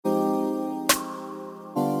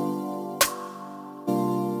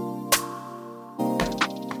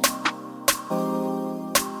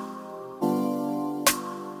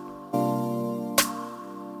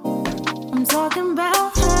talking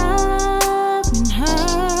about having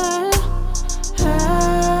her,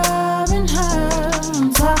 having her.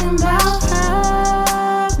 I'm talking about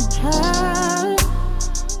having her,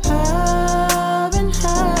 having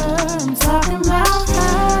her. I'm talking about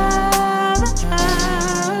having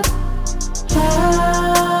her,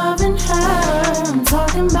 having her. I'm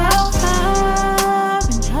talking about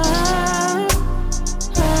having her,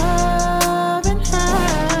 having her.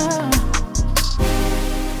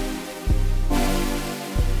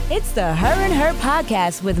 It's the Her and Her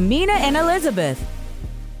podcast with Mina and Elizabeth.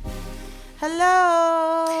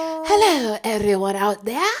 Hello. Hello, everyone out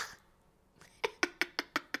there.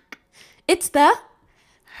 It's the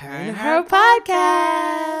Her and Her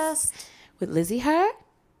podcast with Lizzie Her.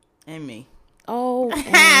 And me. Oh,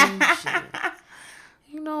 and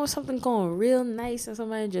you know something going real nice and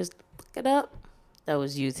somebody just look it up? That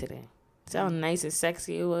was you today. See how nice and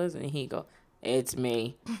sexy it was? And he go, it's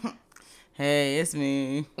me. Hey, it's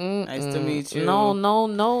me. Nice to meet you. No.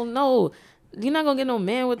 You're not going to get no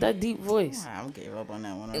man with that deep voice. I gave up on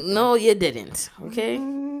that one. No, you didn't. Okay?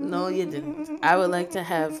 No, you didn't. I would like to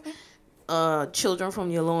have children from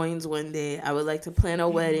your loins one day. I would like to plan a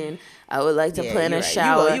wedding. I would like to plan a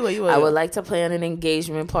shower. You will. I would like to plan an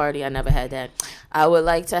engagement party. I never had that. I would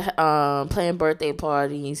like to plan birthday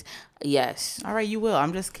parties. Yes. All right, you will.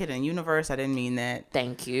 I'm just kidding. Universe, I didn't mean that.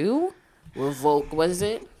 Thank you. Revoke. What is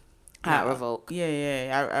it? Hot revoke.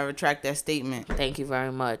 Yeah. I retract that statement. Thank you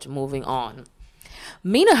very much. Moving on.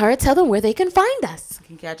 Mina Her, tell them where they can find us. You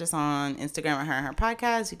can catch us on Instagram at Her and Her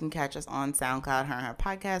Podcast. You can catch us on SoundCloud, Her and Her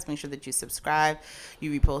Podcast. Make sure that you subscribe, you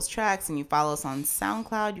repost tracks, and you follow us on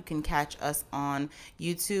SoundCloud. You can catch us on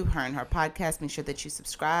YouTube, Her and Her Podcast. Make sure that you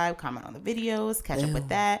subscribe, comment on the videos, catch up with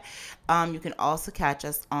that. You can also catch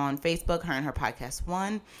us on Facebook, Her and Her Podcast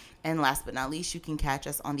 1. And last but not least, you can catch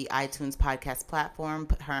us on the iTunes podcast platform.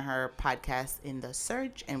 Put Her and Her Podcast in the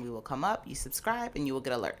search, and we will come up. You subscribe, and you will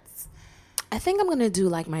get alerts. I think I'm going to do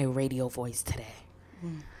like my radio voice today.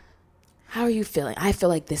 How are you feeling? I feel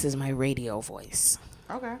like this is my radio voice.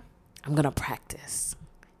 Okay. I'm going to practice.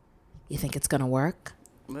 You think it's going to work?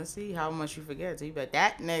 Let's see how much you forget. So you bet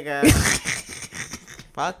that nigga.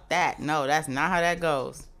 Fuck that. No, that's not how that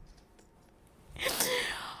goes.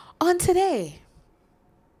 On today,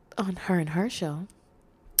 on Her and Her show,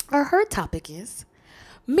 our her topic is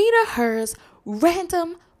Mina Her's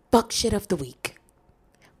random fuck shit of the week.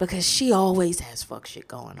 Because she always has fuck shit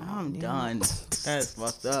going on. I'm done. That's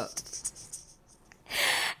fucked up.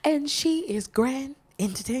 And she is grand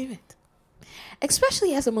entertainment.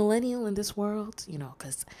 Especially as a millennial in this world, you know,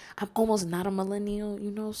 because I'm almost not a millennial, you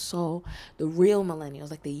know. So the real millennials,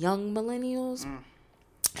 like the young millennials,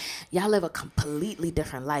 y'all live a completely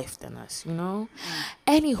different life than us, you know.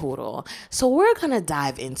 Anywho, so we're going to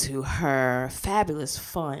dive into her fabulous,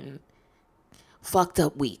 fun, fucked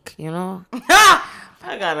up week, you know.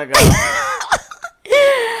 I gotta go.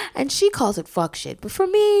 And she calls it fuck shit. But for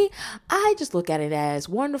me, I just look at it as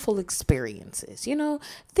wonderful experiences, you know,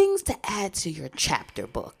 things to add to your chapter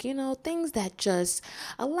book, you know, things that just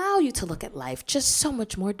allow you to look at life just so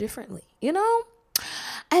much more differently, you know?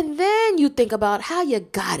 And then you think about how you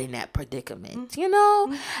got in that predicament, you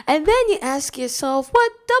know? And then you ask yourself,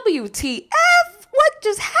 what WTF? What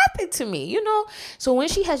just happened to me, you know? So when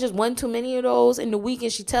she has just one too many of those in the week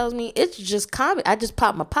and she tells me it's just comedy, I just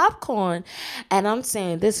pop my popcorn and I'm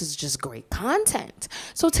saying this is just great content.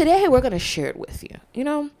 So today we're going to share it with you, you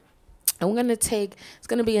know? And we're going to it's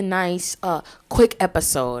going to be a nice, quick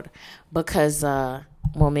episode because, well,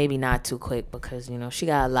 maybe not too quick because, you know, she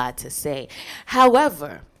got a lot to say.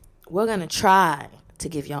 However, we're going to try to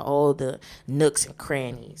give y'all all the nooks and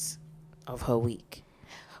crannies of her week.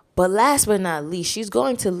 But last but not least, she's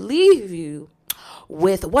going to leave you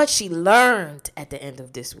with what she learned at the end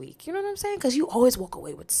of this week. You know what I'm saying? Because you always walk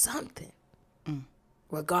away with something.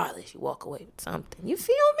 Regardless, you walk away with something. You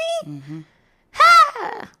feel me? Mm-hmm.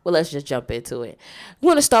 Ha! Well, let's just jump into it. You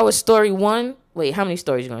want to start with story 1? Wait, how many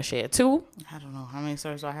stories you going to share? 2? I don't know. How many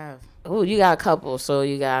stories do I have? Oh, you got a couple. So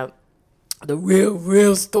you got the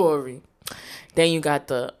real story. Then you got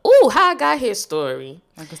the, how I got here story.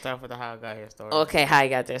 I can start with the how I got here story. Okay, how I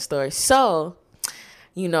got that story. So,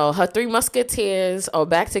 you know, her 3 musketeers are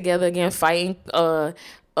back together again fighting turbo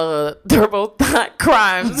thought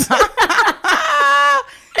crimes.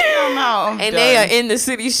 And they are in the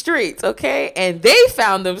city streets, okay? And they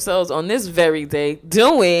found themselves on this very day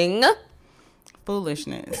doing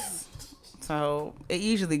foolishness. So it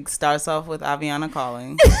usually starts off with Aviana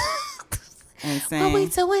calling. and saying, What we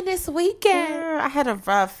doing this weekend? "Girl, I had a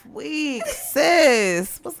rough week,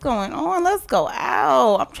 sis. What's going on? Let's go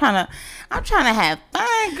out. I'm trying to have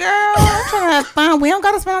fun, girl. I'm trying to have fun. We don't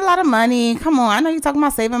gotta spend a lot of money. Come on. I know you're talking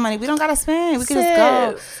about saving money. We don't gotta spend. We can just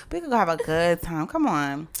go. We can go have a good time. Come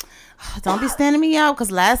on. Don't be standing me out, because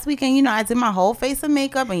last weekend, you know, I did my whole face of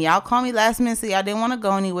makeup and y'all called me last minute, so y'all didn't want to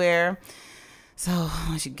go anywhere. So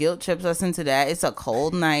she guilt trips us into that. It's a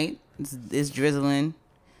cold night. It's drizzling.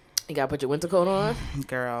 You gotta put your winter coat on.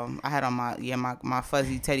 Girl, I had on my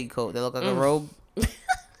fuzzy teddy coat that looked like a robe.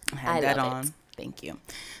 I had that love on. it. Thank you.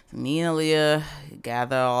 So me and Aaliyah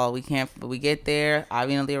gather all we can. But we get there.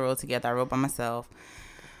 Ivy and Aaliyah rode together. I rode by myself.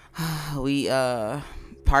 We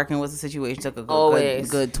parking was a situation. Took a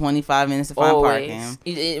good 25 minutes to find parking.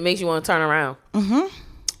 It makes you want to turn around.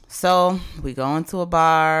 So we go into a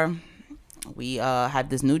bar. We had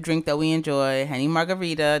this new drink that we enjoy, Henny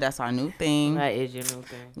Margarita. That's our new thing. That is your new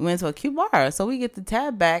thing. We went to a cute bar. So we get the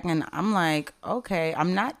tab back, and I'm like, okay,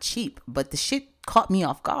 I'm not cheap, but the shit caught me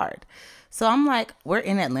off guard. So I'm like, we're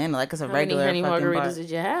in Atlanta. Like, it's a regular How many Henny fucking margaritas bar. did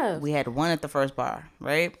you have? We had one at the first bar,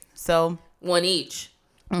 right? So One each.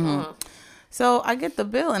 So I get the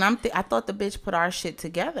bill, and I thought the bitch put our shit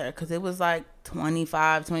together, because it was like $25,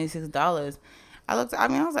 $26. I looked at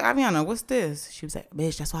I was like, Aviana, what's this? She was like,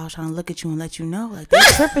 bitch, that's why I was trying to look at you and let you know. Like, they're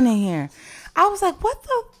tripping in here. I was like, what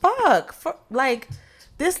the fuck? For, like,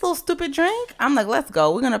 this little stupid drink? I'm like, let's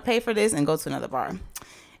go. We're going to pay for this and go to another bar.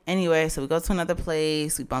 Anyway, so we go to another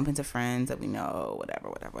place. We bump into friends that we know,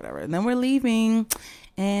 whatever. And then we're leaving,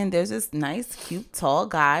 and there's this nice, cute, tall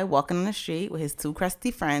guy walking on the street with his two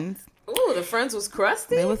crusty friends. Ooh, the friends was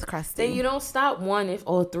crusty? They was crusty. Then you don't stop one if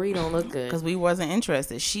all three don't look good. Because we wasn't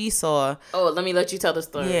interested. She saw... Oh, let me let you tell the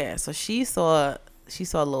story. Yeah, so she saw a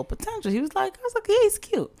little potential. I was like, yeah, he's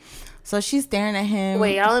cute. So she's staring at him.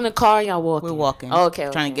 Wait, y'all in the car, y'all walking? We're walking. Oh, okay.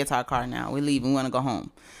 Trying to get to our car now. We're leaving. We want to go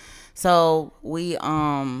home. So we're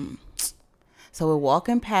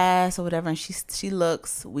walking past or whatever, and she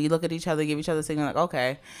looks. We look at each other, give each other a signal, like,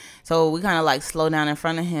 okay. So we kind of like slow down in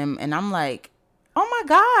front of him, and I'm like, oh my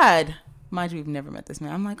God. Mind you, we've never met this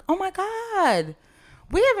man. I'm like, oh my God.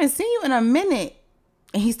 We haven't seen you in a minute.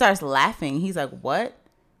 And he starts laughing. He's like, what?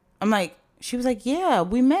 I'm like, she was like, yeah,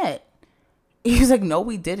 we met. He was like, no,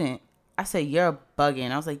 we didn't. I said, you're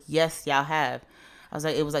bugging. I was like, yes, y'all have. I was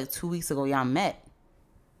like, it was like 2 weeks ago y'all met.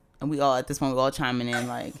 And we all, at this point, we all chiming in,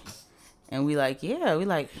 like, and we like, yeah, we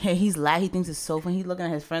like, hey, he's laughing. He thinks it's so funny. He's looking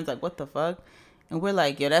at his friends like, what the fuck? And we're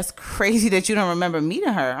like, yo, that's crazy that you don't remember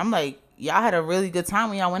meeting her. I'm like, y'all had a really good time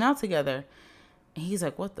when y'all went out together. And he's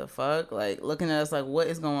like, what the fuck? Like, looking at us like, what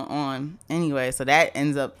is going on? Anyway, so that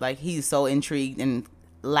ends up, like, he's so intrigued and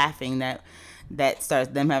laughing that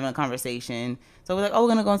starts them having a conversation. So we're like, oh, we're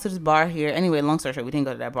going to go into this bar here. Anyway, long story short, we didn't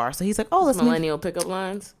go to that bar. So he's like, oh, let's Millennial pickup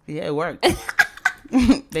lines? Yeah, it worked.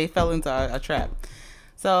 They fell into a trap.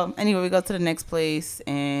 So anyway, we go to the next place,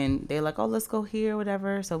 and they're like, oh, let's go here,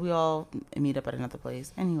 whatever. So we all meet up at another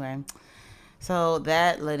place. Anyway, so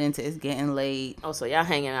that led into it's getting late. Oh, so y'all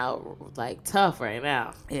hanging out like tough right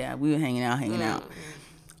now. Yeah, we were hanging out.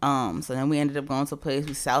 So then we ended up going to a place.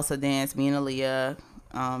 We salsa danced. Me and Aaliyah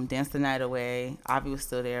danced the night away. Avi was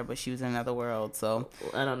still there, but she was in another world. So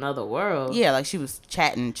in another world? Yeah, like she was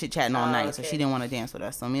chit-chatting all night. Okay. So she didn't want to dance with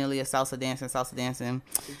us. So me and Aaliyah salsa dancing.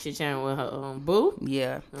 Chit-chatting with her boo?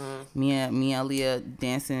 Yeah. Me and Aaliyah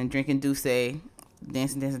dancing, drinking Douce,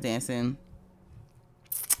 dancing.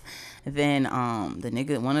 Then the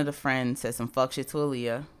nigga, one of the friends, said some fuck shit to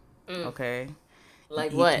Aaliyah. Okay.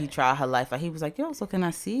 Like what? He tried her life. He was like, yo, so can I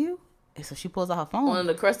see you? And so she pulls out her phone. One of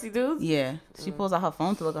the crusty dudes? Yeah. She pulls out her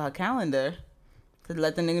phone to look at her calendar to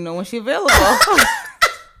let the nigga know when she available.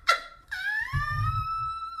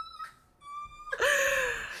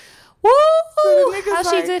 Woo! So the nigga's How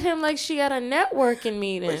like- she did him like she at a networking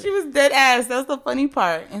meeting. But she was dead ass. That's the funny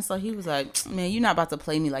part. And so he was like, man, you're not about to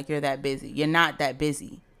play me like you're that busy. You're not that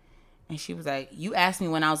busy. And she was like, you asked me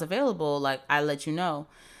when I was available. Like, I let you know.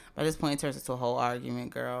 By this point, it turns into a whole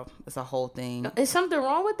argument, girl. It's a whole thing. Is something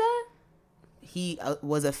wrong with that? He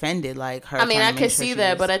was offended, like her. I mean, trying I to could make sure see she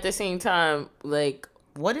that, was- but at the same time, like,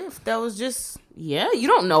 what if that was just yeah, you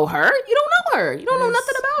don't know her. You don't know her. You don't know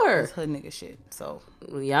nothing about it's her. hood nigga shit? So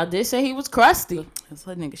Y'all did say he was crusty. it's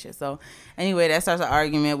hood nigga shit. So anyway, that starts an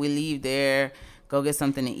argument. We leave there, go get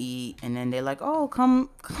something to eat, and then they're like, "Oh, come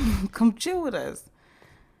chill with us."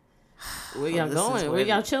 Where y'all This is going? Where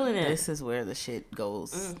y'all chilling at? This is where the shit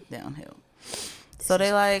goes downhill. So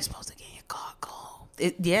they like supposed to get in your car cold.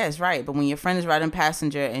 yeah, it's right. But when your friend is riding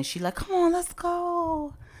passenger and she like, come on, let's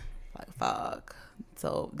go. Like, fuck.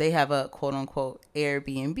 So they have a quote unquote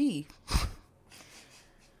Airbnb.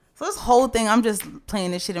 So this whole thing, I'm just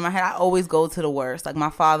playing this shit in my head. I always go to the worst. Like,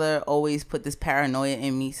 my father always put this paranoia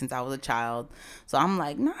in me since I was a child. So I'm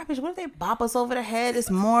like, nah, bitch, what if they bop us over the head?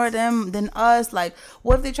 It's more of them than us. Like,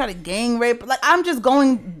 what if they try to gang rape? Like, I'm just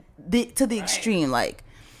going to the extreme. Like,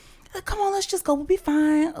 come on, let's just go. We'll be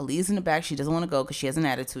fine. Aaliyah's in the back. She doesn't want to go because she has an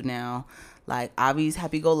attitude now. Like, Avi's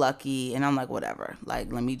happy-go-lucky. And I'm like, whatever.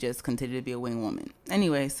 Like, let me just continue to be a wing woman.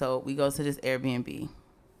 Anyway, so we go to this Airbnb.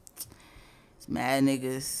 It's mad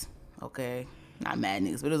niggas. Okay. Not mad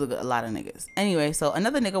niggas, but it was a lot of niggas. Anyway, so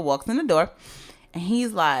another nigga walks in the door. And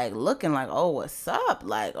he's like, looking like, oh, what's up?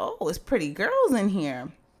 Like, oh, it's pretty girls in here.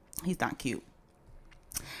 He's not cute.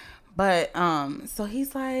 But, so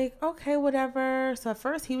he's like, okay, whatever. So at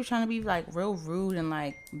first he was trying to be like real rude and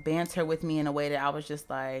like banter with me in a way that I was just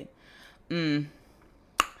like,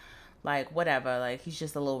 like, whatever. Like, he's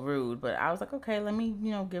just a little rude. But I was like, okay, let me,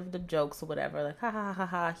 give the jokes or whatever. Like, ha, ha, ha,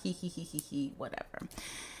 ha, he, he, whatever.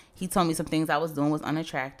 He told me some things I was doing was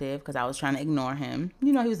unattractive because I was trying to ignore him.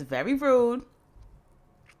 He was very rude.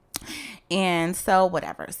 And so,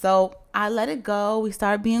 whatever. So, I let it go. We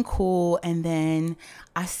started being cool. And then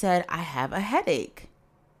I said, I have a headache.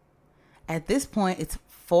 At this point, it's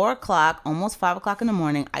 4 o'clock, almost 5 o'clock in the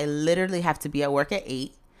morning. I literally have to be at work at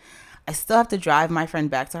 8. I still have to drive my friend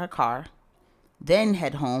back to her car, then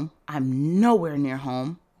head home. I'm nowhere near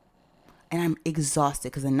home. And I'm exhausted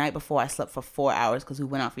because the night before I slept for 4 hours because we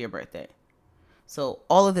went out for your birthday. So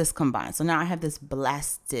all of this combined. So now I have this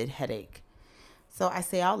blasted headache. So I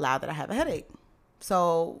say out loud that I have a headache.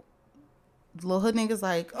 So the little hood nigga's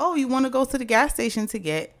like, oh, you want to go to the gas station to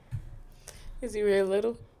get. Is he real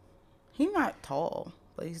little? He's not tall,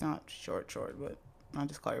 but he's not short, but I'll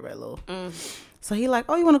just call you right little. So he like,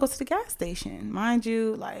 oh, you want to go to the gas station? Mind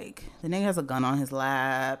you, like, the nigga has a gun on his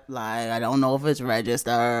lap. Like, I don't know if it's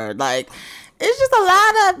registered. Like, it's just a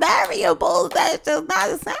lot of variables that's just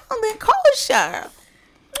not sounding kosher.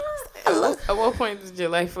 At what point did your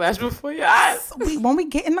life flash before your eyes? When we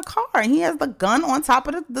get in the car, and he has the gun on top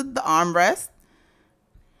of the armrest.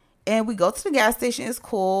 And we go to the gas station. It's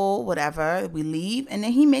cool, whatever. We leave, and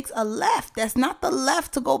then he makes a left. That's not the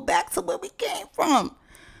left to go back to where we came from.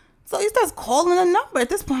 So he starts calling a number. At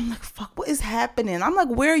this point, I'm like, fuck, what is happening? I'm like,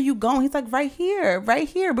 where are you going? He's like, right here.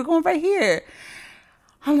 We're going right here.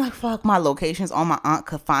 I'm like, fuck, my location's on. My aunt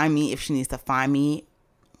could find me if she needs to find me,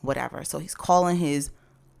 whatever. So he's calling his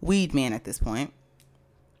weed man at this point.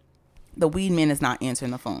 The weed man is not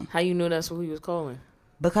answering the phone. How you knew that's who he was calling?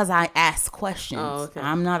 Because I ask questions. Oh, okay.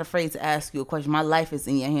 I'm not afraid to ask you a question. My life is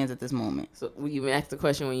in your hands at this moment. So you asked the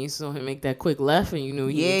question when you saw him make that quick left and you knew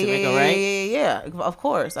he needed to make a right? Yeah. Of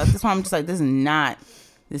course. At this point, I'm just like, this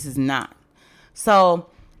is not. So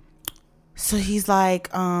he's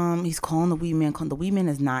like, he's calling the weed man. The weed man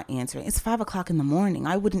is not answering. It's 5 o'clock in the morning.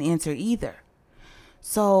 I wouldn't answer either.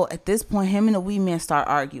 So at this point, him and the weed man start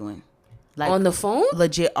arguing. Like, on the phone?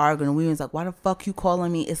 Legit arguing. The weed man's like, why the fuck you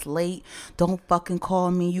calling me? It's late. Don't fucking call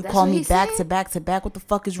me. You That's call what me he back said? to back to back. What the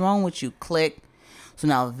fuck is wrong with you? Click. So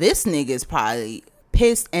now this nigga is probably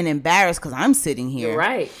pissed and embarrassed because I'm sitting here. You're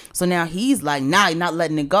right. So now he's like, nah, you're not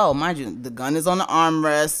letting it go. Mind you, the gun is on the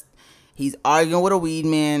armrest. He's arguing with a weed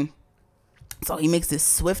man. So he makes this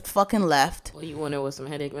swift fucking left. What you wanted was some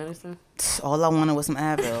headache medicine? All I wanted was some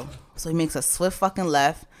Advil. So he makes a swift fucking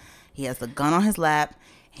left. He has the gun on his lap.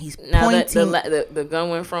 He's now pointing. the gun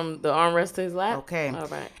went from the armrest to his lap? Okay. All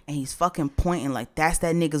right. And he's fucking pointing like, that's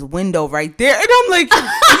that nigga's window right there. And I'm like,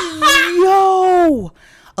 yo.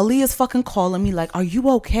 Aaliyah's fucking calling me like, are you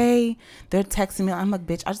okay? They're texting me. I'm like,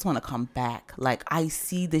 bitch, I just want to come back. Like, I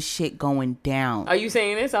see the shit going down. Are you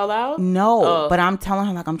saying this out loud? No, but I'm telling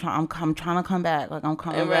her like I'm trying to come back. Like I'm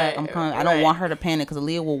coming back. I'm coming. I don't want her to panic because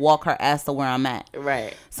Aaliyah will walk her ass to where I'm at.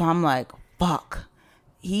 Right. So I'm like, fuck.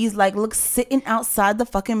 He's like, look, sitting outside the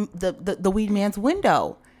fucking the weed man's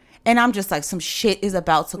window, and I'm just like, some shit is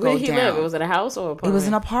about to go down. Where did he live? Was it a house or an apartment? It was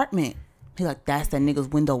an apartment. He's like, that's that nigga's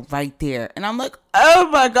window right there, and I'm like, oh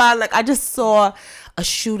my god, like I just saw a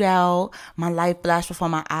shootout. My life flashed before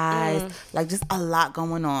my eyes, like just a lot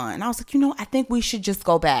going on, and I was like, I think we should just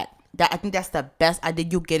go back. I think that's the best idea.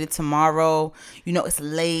 You'll get it tomorrow. It's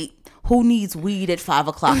late. Who needs weed at 5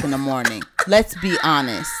 o'clock in the morning? Let's be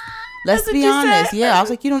honest. Let's be honest. Yeah, I was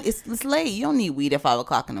like, it's late. You don't need weed at 5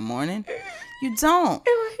 o'clock in the morning. You don't.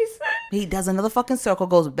 He does another fucking circle,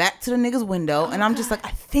 goes back to the nigga's window, and I'm just like, I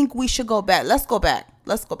think we should go back. Let's go back.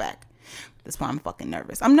 That's why I'm fucking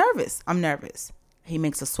nervous. I'm nervous. He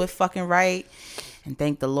makes a swift fucking right, and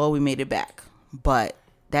thank the Lord we made it back. But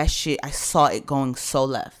that shit, I saw it going so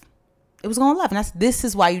left. It was going left, and this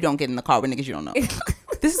is why you don't get in the car with niggas you don't know.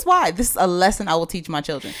 This is why. This is a lesson I will teach my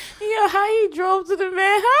children. Yo, how you drove to the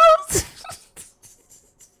man's house?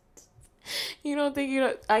 You don't think you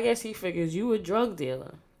know? I guess he figures you a drug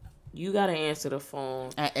dealer. You gotta answer the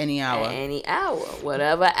phone At any hour. at any hour,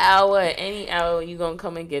 whatever hour, at any hour you gonna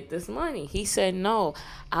come and get this money. He said no.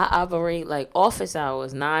 I operate like office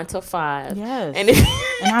hours, 9 to 5. Yes. And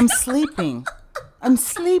And I'm sleeping. I'm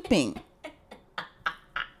sleeping.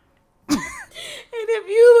 And if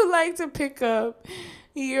you would like to pick up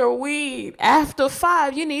your weed after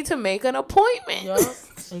 5, you need to make an appointment. Yup.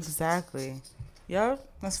 Exactly. Yup.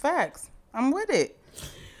 That's facts. I'm with it.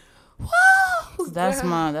 Woo, That's girl.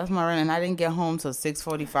 my run, and I didn't get home till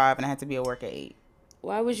 6:45, and I had to be at work at 8.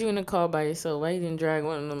 Why was you in the car by yourself? Why you didn't drag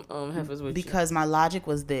one of them heifers with you? Because my logic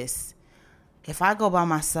was this: if I go by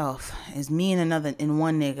myself, it's me and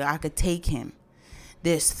one nigga, I could take him.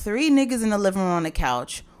 There's 3 niggas in the living room on the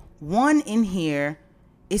couch, 1 in here.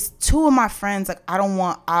 It's 2 of my friends. Like, I don't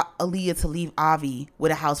want Aaliyah to leave Avi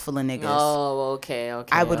with a house full of niggas. Oh, okay.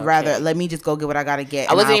 I would rather let me just go get what I gotta get.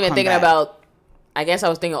 I and wasn't I'll even come thinking back. about. I guess I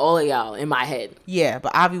was thinking all of y'all in my head. Yeah,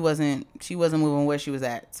 but Avi wasn't moving where she was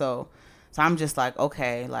at. So I'm just like,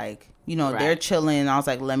 okay, like, you know, they're Right. chilling. I was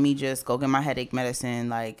like, let me just go get my headache medicine.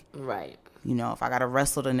 Like, Right. you know, if I gotta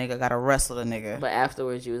wrestle the nigga, I gotta wrestle the nigga. But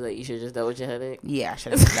afterwards, you was like, you should just dealt with your headache. Yeah, I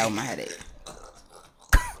should have dealt with my headache.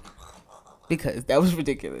 Because that was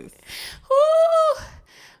ridiculous. Woo!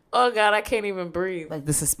 Oh, God, I can't even breathe. Like,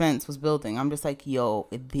 the suspense was building. I'm just like, yo,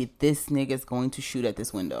 this nigga's going to shoot at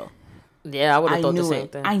this window. Yeah, I would have I thought the knew same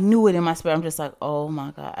it. thing. I knew it in my spirit. I'm just like, oh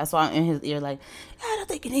my God. That's why I'm in his ear like, I don't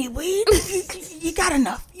think you need weed. You got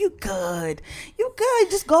enough. You good. You good.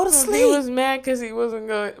 Just go to He sleep. was mad because he wasn't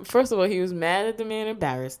going. First of all, he was mad that the man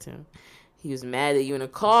embarrassed him. He was mad that you in a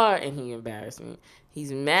car and he embarrassed me.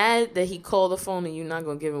 He's mad that he called the phone and you're not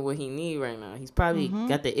going to give him what he need right now. He's probably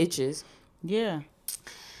got the itches. Yeah.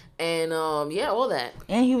 And, yeah, all that.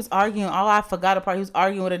 And he was arguing. Oh, I forgot a part. He was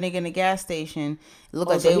arguing with a nigga in the gas station. It looked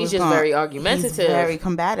like so they he's was just gonna- very argumentative. He's very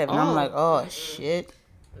combative. And Oh. I'm like, oh, shit.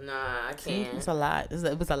 Nah, I can't. It's a lot.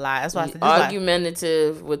 It was a lot. That's why I said, this is like,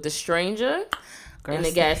 Argumentative with the stranger girl, in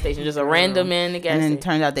the gas station. Just a random man in the gas and then station. it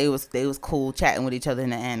turned out they was cool chatting with each other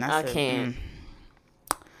in the end. I said, can't.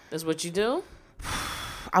 That's what you do?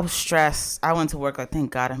 I was stressed. I went to work like,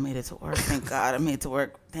 thank God I made it to work. Thank God I made it to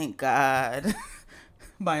work. Thank God.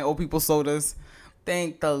 Buying old people sodas.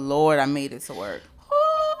 Thank the Lord I made it to work.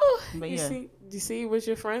 But you yeah. see what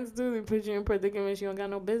your friends do? They put you in predicaments you don't got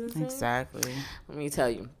no business in? Exactly. Let me tell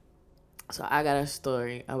you. So I got a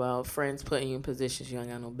story about friends putting you in positions you don't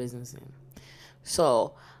got no business in.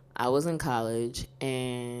 So I was in college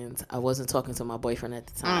and I wasn't talking to my boyfriend at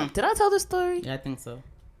the time. Did I tell this story? Yeah, I think so.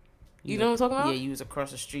 You know what I'm talking about? Yeah, you was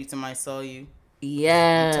across the street. Somebody saw you.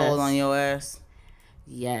 Yes. Told on your ass.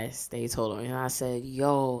 Yes, they told me. And I said,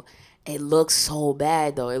 yo, it looks so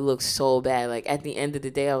bad, though. It looks so bad. Like, at the end of the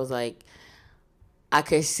day, I was like, I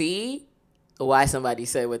could see why somebody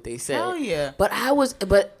said what they said. Hell yeah. But I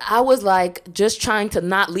was like, just trying to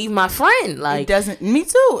not leave my friend. Like, It doesn't. Me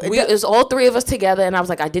too. it was all 3 of us together, and I was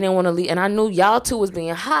like, I didn't want to leave. And I knew y'all 2 was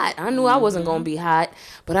being hot. I knew I wasn't going to be hot,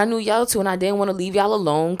 but I knew y'all 2, and I didn't want to leave y'all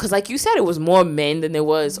alone. Because, like you said, it was more men than there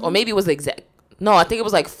was, or maybe it was no, I think it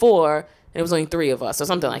was like 4, and it was only 3 of us, or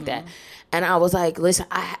something like that. And I was like, listen,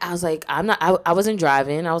 I was like, I wasn't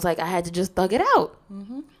driving. I was like, I had to just thug it out.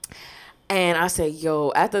 And I said,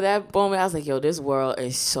 yo, after that moment, I was like, yo, this world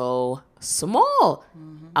is so small.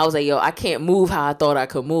 I was like, yo, I can't move how I thought I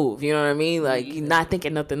could move. You know what I mean? Like, you're not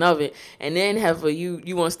thinking nothing of it. And then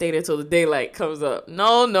you want to stay there till the daylight comes up.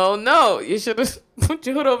 No. You should have put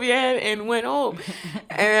your hood over your head and went home.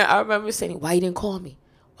 And I remember saying, why you didn't call me?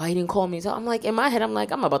 So I'm like, in my head, I'm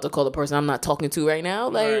like, I'm about to call the person I'm not talking to right now.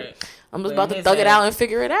 Like, Right. I'm just But about to his thug it head- out and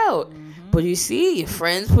figure it out. But you see, your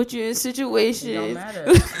friends put you in It don't situations.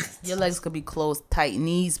 matter. Your legs could be closed, tight,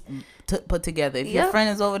 knees put together. If your Yep. friend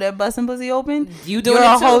is over there busting pussy open, You doing you're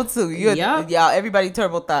it a too. hoe too. You're, Yup. Y'all, everybody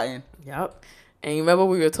turbo thoughting. Yep. And you remember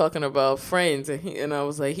we were talking about friends, and I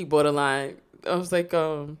was like, he borderline. I was like,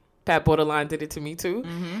 Pat borderline did it to me too,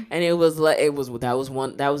 and it was like that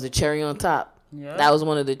was the cherry on top. Yeah. That was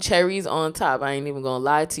one of the cherries on top. I ain't even gonna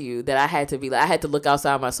lie to you that I had to be like, I had to look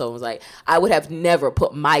outside myself. I was like, I would have never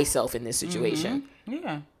put myself in this situation.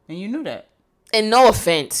 Yeah, and you knew that. And no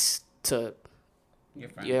offense to Your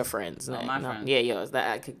friend. your friends. Oh, my friends. Yeah, yours.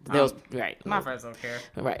 That I could. Those, right. My friends don't care.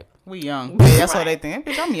 Right. We young. That's all they think.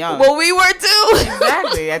 Bitch, I'm young. Well, we were too.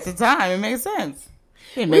 Exactly. At the time, it made sense.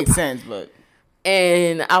 It makes sense, but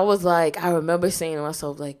And I was like, I remember saying to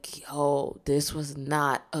myself, like, yo, this was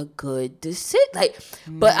not a good decision. Like,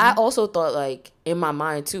 but I also thought, like, in my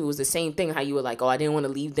mind, too, it was the same thing how you were like, oh, I didn't want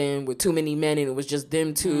to leave them with too many men and it was just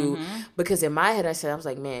them two. Because in my head, I was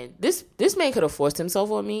like, man, this man could have forced himself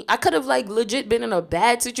on me. I could have, like, legit been in a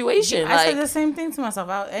bad situation. I like, said the same thing to myself.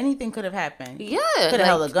 Anything could have happened. yeah. Could have like,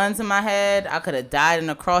 held a gun to my head. I could have died in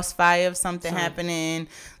a crossfire of something happening.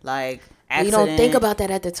 Like, accident. You don't think about that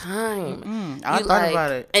at the time. I thought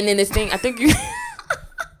about it. And then this thing, I think you...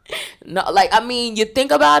 No, like, I mean, you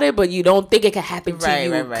think about it, but you don't think it could happen to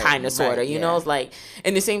you, kind of, sort of. You know, it's like...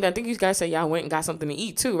 And the same thing, I think you guys said y'all went and got something to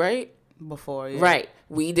eat, too, right? Before, yeah. Right.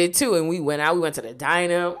 We did, too. And we went out. We went to the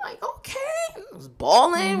diner. I'm like, okay. It was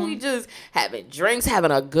balling. We just having drinks,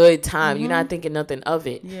 having a good time. You're not thinking nothing of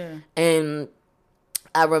it. Yeah. And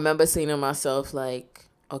I remember saying to myself, like,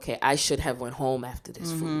 okay, I should have went home after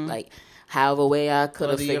this food. Like, however way I could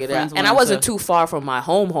have figured it out. And I wasn't too far from my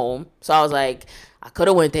home. So I was like, I could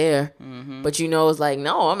have went there. But, you know, it's like,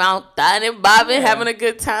 no, I'm out dining, bobbing, having a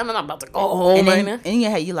good time, and I'm about to go home And right then, now. in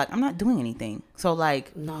your head, you're like, I'm not doing anything. So,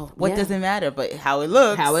 like, No, what yeah. does it matter? But how it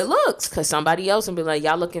looks. How it looks, because somebody else will be like,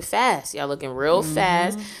 y'all looking fast, y'all looking real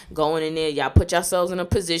fast, going in there, y'all put yourselves in a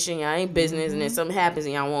position, y'all ain't business, and then something happens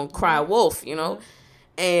and y'all won't cry wolf, you know.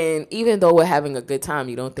 And even though we're having a good time,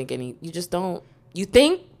 you don't think you just don't, you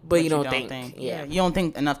think, but you don't think. Yeah. You don't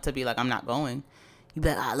think enough to be like, I'm not going. You be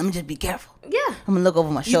like, let me just be careful. Yeah. I'm gonna look over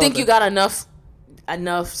my You shoulder. think you got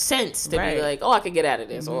enough sense to Right. be like, oh, I could get out of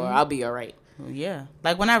this, or I'll be all right. Yeah.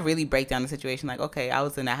 Like, when I really break down the situation, like, okay, I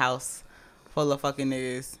was in a house full of fucking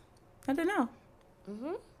niggas. I didn't know.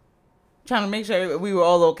 Trying to make sure we were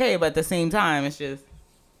all okay, but at the same time, it's just,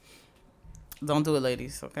 don't do it,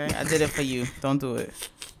 ladies, okay? I did it for you. Don't do it.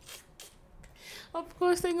 Of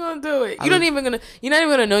course they gonna do it. You're not even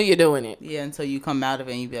gonna know you're doing it. Yeah, until you come out of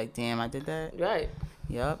it and you be like, damn, I did that. Right.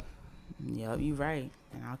 Yep, you right.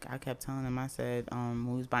 And I kept telling him, I said,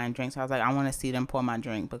 when we was buying drinks, I was like, I want to see them pour my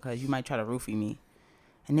drink because you might try to roofie me.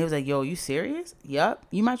 And they was like, yo, you serious? Yup,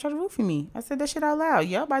 you might try to roofie me. I said that shit out loud.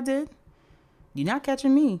 Yup, I did. You're not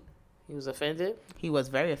catching me. He was offended. He was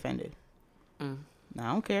very offended. I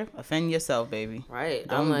don't care. Offend yourself, baby. Right.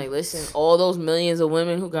 I'm like, listen, all those millions of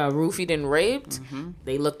women who got roofied and raped,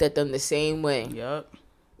 they looked at them the same way. Yup.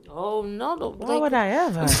 Oh, no. Why would I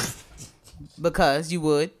ever? Because you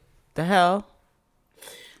would. The hell?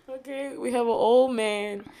 Okay, we have an old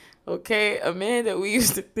man, okay, a man that we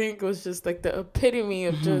used to think was just like the epitome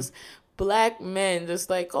of just black men, just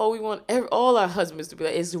like, oh, we want all our husbands to be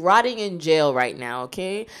like, is rotting in jail right now,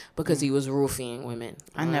 okay, because he was roofing women.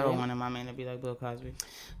 I never wanted my man to be like Bill Cosby.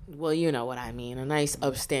 Well, you know what I mean. A nice,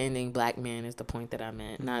 upstanding black man is the point that I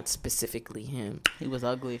meant, not specifically him. He was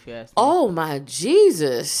ugly, if you ask me. Oh, my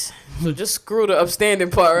Jesus. So just screw the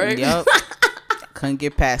upstanding part, right? Yep. Couldn't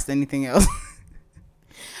get past anything else.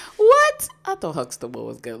 What? I thought Huxtable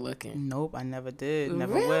was good looking. Nope, I never did.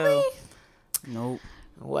 Never Really? will. Nope.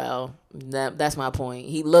 Well, that's my point.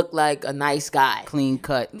 He looked like a nice guy. Clean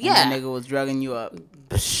cut. Yeah. And that nigga was drugging you up.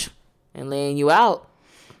 And laying you out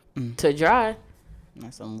to dry.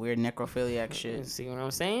 That's some weird necrophiliac shit. See what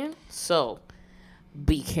I'm saying? So,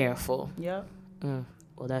 be careful. Yep.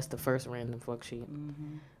 Well, that's the first random fuck sheet.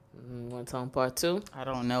 Want to tell him part 2? I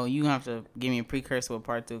don't know. You have to give me a precursor with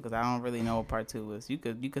part 2 because I don't really know what part 2 was. You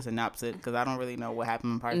could synopsis it because I don't really know what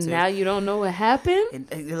happened in part 2. Now you don't know what happened?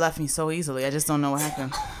 It left me so easily. I just don't know what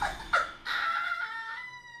happened.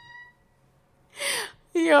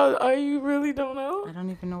 Yo, you really don't know? I don't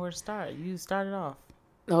even know where to start. You started off.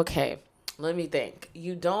 Okay, let me think.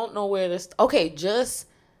 You don't know where to okay, just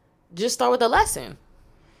start with a lesson.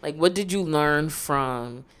 Like, what did you learn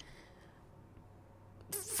from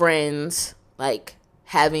friends, like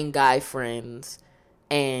having guy friends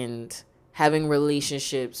and having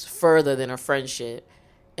relationships further than a friendship,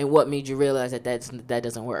 and what made you realize that that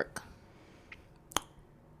doesn't work?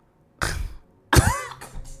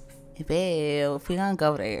 Well, if we gonna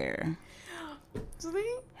go there,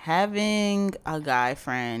 having a guy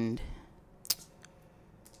friend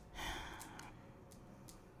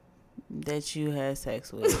that you had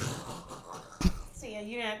sex with. See,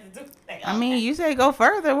 you didn't have to do that. I mean, you say go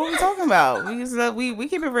further. What we talking about? We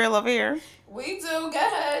keep it real up here. We do. Go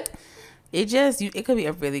ahead. It could be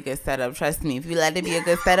a really good setup. Trust me. If you let it be a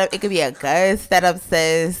good setup, it could be a good setup,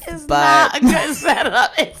 sis. It's but not a good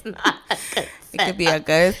setup. It's not a good it could be a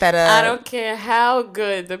good setup. I don't care how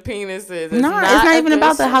good the penis is. No, it's not even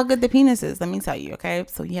about how good the penis is. Let me tell you, okay?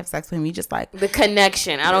 So you have sex with him, you just like the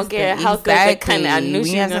connection. I don't care how good the connection. I knew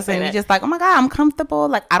she was gonna say that. You just like, oh my God, I'm comfortable.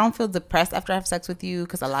 Like, I don't feel depressed after I have sex with you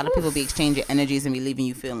because a lot of people be exchanging energies and be leaving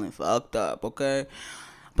you feeling fucked up, okay?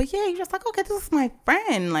 But yeah, you're just like, okay, this is my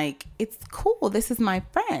friend. Like, it's cool. This is my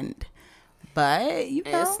friend. But you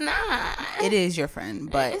know, It's not. it is your friend.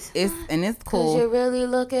 But It's it's and it's cool. You're really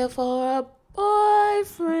looking for a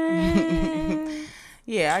boyfriend.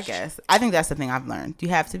 Yeah, I guess. I think that's the thing I've learned. You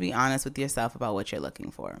have to be honest with yourself about what you're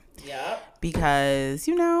looking for. Yep. Because,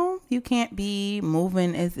 you know, you can't be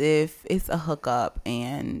moving as if it's a hookup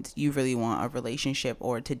and you really want a relationship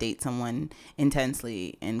or to date someone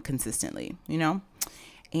intensely and consistently, you know?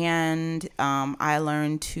 And I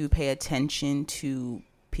learned to pay attention to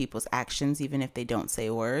people's actions, even if they don't say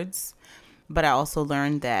words. But I also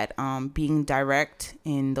learned that being direct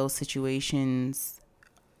in those situations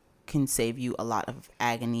can save you a lot of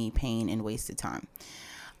agony, pain, and wasted time.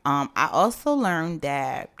 I also learned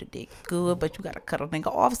that the dick good, but you gotta cut a nigga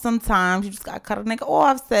off sometimes. You just gotta cut a nigga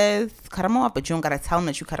off, sis. Cut him off, but you don't gotta tell him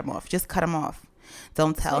that you cut him off. Just cut him off.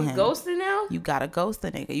 Don't tell him. Ghosting now? You gotta ghost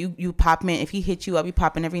the nigga. You pop in. If he hit you up, you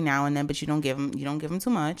pop in every now and then, but you don't give him too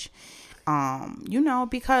much. You know,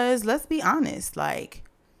 because let's be honest, like,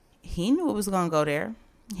 he knew it was gonna go there.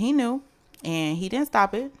 He knew, and he didn't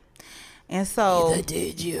stop it. And so, Neither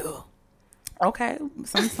did you. okay,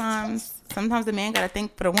 sometimes the man gotta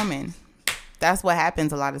think for the woman. That's what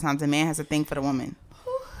happens a lot of times. The man has to think for the woman.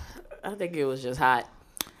 I think it was just hot.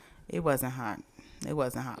 It wasn't hot. It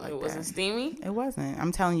wasn't hot like that. It wasn't steamy. It wasn't.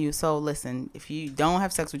 I'm telling you. So listen, if you don't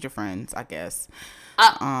have sex with your friends, I guess,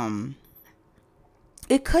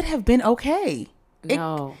 it could have been okay.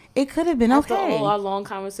 No. It could have been After okay. all our long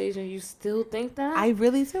conversation, you still think that? I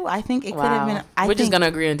really do. I think it could have been. We're just gonna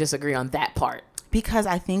agree and disagree on that part. Because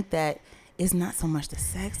I think that it's not so much the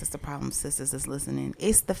sex that's the problem, sisters that's listening.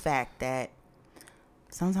 It's the fact that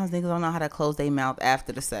sometimes niggas don't know how to close their mouth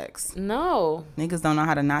after the sex. No. Niggas don't know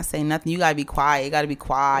how to not say nothing. You gotta be quiet. You gotta be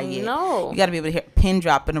quiet. No. You gotta be able to hear a pin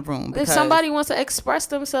drop in the room. If somebody wants to express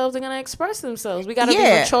themselves, they're gonna express themselves. We gotta be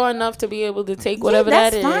mature enough to be able to take whatever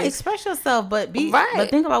that is. That's fine. Express yourself, but but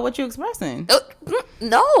think about what you're expressing.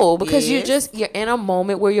 No, because Yes. you're in a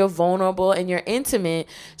moment where you're vulnerable and you're intimate,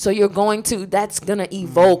 so that's gonna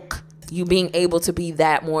evoke you being able to be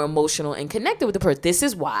that more emotional and connected with the person. This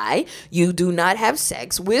is why you do not have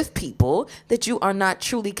sex with people that you are not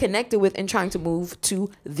truly connected with and trying to move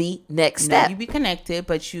to the next No, step. you be connected,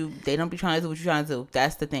 but they don't be trying to do what you're trying to do.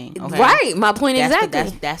 That's the thing. Okay? Right, my point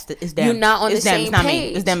exactly. It's them. You're not on It's the them. same It's not page.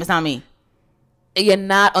 me. It's them. It's not me. You're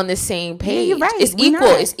not on the same page. you're right. It's We're equal.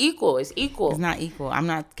 not. It's equal. It's equal. It's not equal. I'm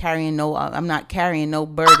not carrying no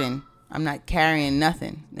burden. I'm not carrying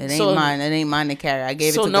nothing. It ain't mine. It ain't mine to carry. I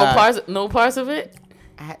gave it to God. No parts of it.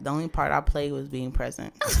 The only part I played was being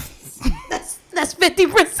present. That's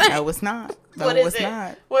 50%. No, it's not. No, What is it's it?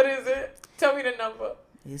 not. What is it? Tell me the number.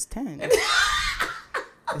 It's 10.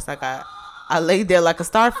 It's like I laid there like a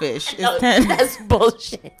starfish. It's No, 10. that's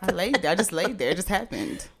bullshit. I just laid there. It just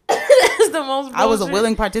happened. That's the most bullshit. I was a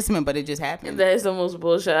willing participant, but it just happened. That is the most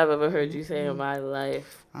bullshit I've ever heard you say in my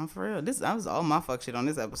life. I'm for real. That was all my fuck shit on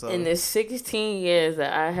this episode. In the 16 years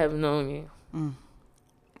that I have known you,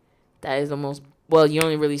 that is the most... Well, you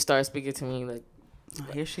only really started speaking to me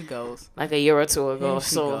Here she goes. like a year or two ago. Here she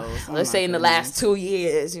So goes. Oh let's my say in the goodness. last 2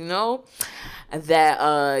 years, that,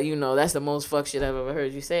 that's the most fuck shit I've ever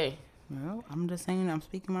heard you say. Well, I'm just saying I'm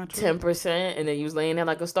speaking my truth. 10%, and then you was laying there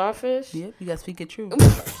like a starfish. Yep, you gotta speak it true.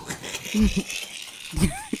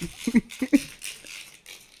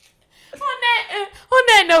 On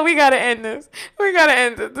that note, we gotta end this.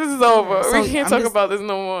 This is over. So, we can't talk about this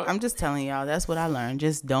no more. I'm just telling y'all, that's what I learned.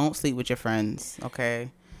 Just don't sleep with your friends, okay?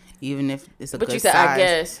 Even if it's a But good you said, size. I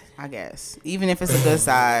guess. I guess. Even if it's a good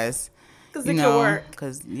size. Because it could work.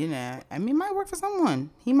 Because, I mean, it might work for someone.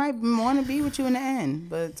 He might want to be with you in the end.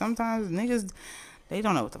 But sometimes niggas, they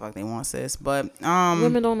don't know what the fuck they want, sis. But,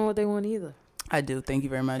 Women don't know what they want either. I do. Thank you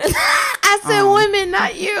very much. I said women,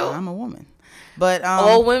 not you. I'm a woman. But,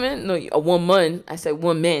 All women? No, a woman. I said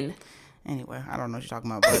women. anyway, I don't know what you're talking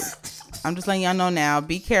about, but I'm just letting y'all know now.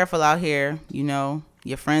 Be careful out here.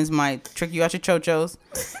 Your friends might trick you out your chochos,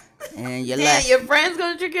 and you're left. your friends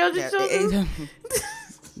gonna trick you out your children?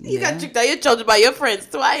 You Yeah. got tricked out your children by your friends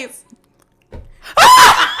twice.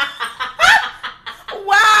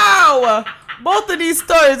 Wow! Both of these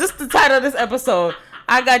stories. This is the title of this episode.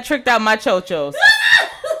 I got tricked out my chochos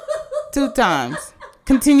 2 times.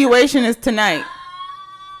 Continuation is tonight.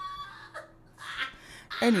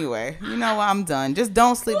 Anyway, you know what? I'm done. Just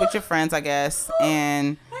don't sleep with your friends, I guess.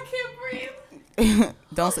 And I can't breathe.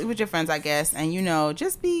 don't sleep with your friends, I guess. And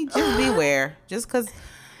just beware. Just cause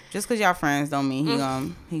y'all friends don't mean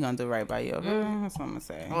he gonna do right by you. Okay? That's what I'm gonna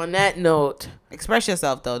say. On that note, Express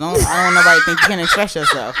yourself though. I don't want nobody to think you can't express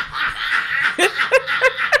yourself.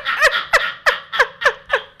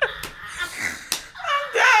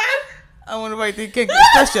 wait. You can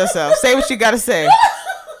express yourself. Say what you gotta say.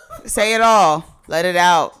 Say it all. Let it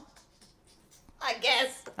out.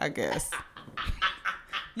 I guess.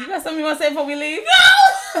 You got something you want to say before we leave?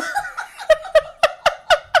 No!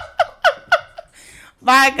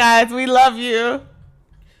 Bye, guys. We love you.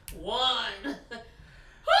 One.